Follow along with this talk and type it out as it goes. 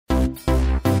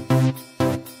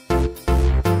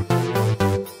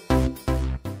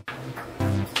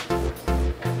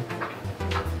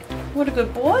a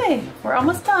good boy. We're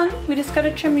almost done. We just got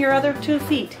to trim your other 2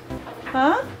 feet.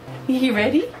 Huh? You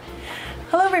ready?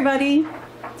 Hello everybody.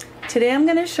 Today I'm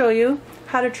going to show you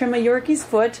how to trim a Yorkie's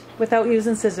foot without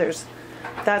using scissors.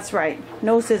 That's right,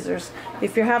 no scissors.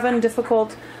 If you're having a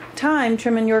difficult time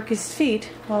trimming Yorkie's feet,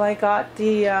 well, I got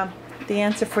the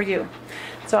answer for you.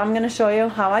 So I'm going to show you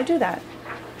how I do that.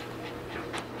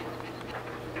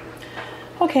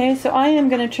 Okay, so I am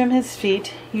going to trim his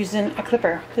feet using a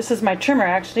clipper. This is my trimmer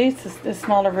actually, it's a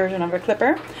smaller version of a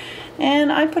clipper.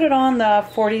 And I put it on the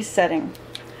 40 setting.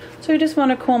 So you just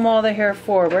want to comb all the hair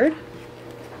forward.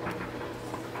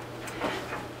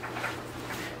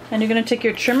 And you're going to take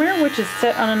your trimmer, which is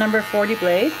set on a number 40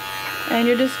 blade, and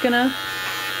you're just going to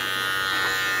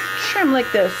trim like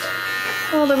this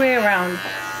all the way around.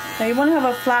 Now you want to have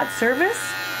a flat surface.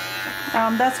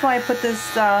 That's why I put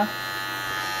this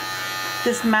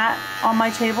mat on my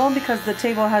table, because the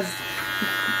table has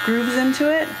grooves into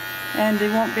it and they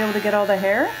won't be able to get all the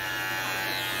hair.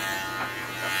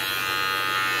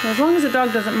 As long as the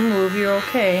dog doesn't move, you're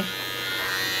okay.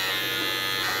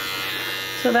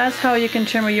 So that's how you can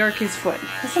trim a Yorkie's foot.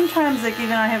 Sometimes, like,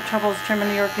 even I have troubles trimming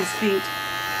the Yorkie's feet,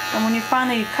 and when you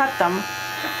finally cut them,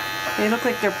 they look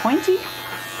like they're pointy.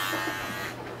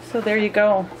 So there you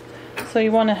go. So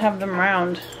you want to have them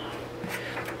round.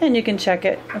 And you can check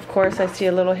it. Of course, I see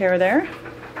a little hair there.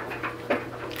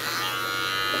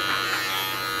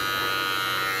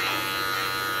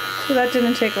 So that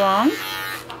didn't take long.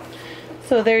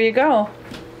 So there you go.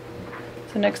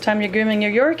 So next time you're grooming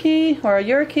your Yorkie or a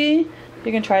Yorkie,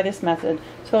 you can try this method.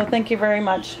 So thank you very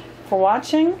much for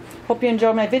watching. Hope you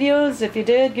enjoyed my videos. If you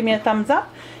did, give me a thumbs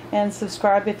up and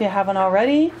subscribe if you haven't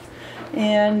already.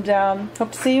 And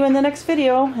hope to see you in the next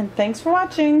video. And thanks for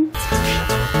watching.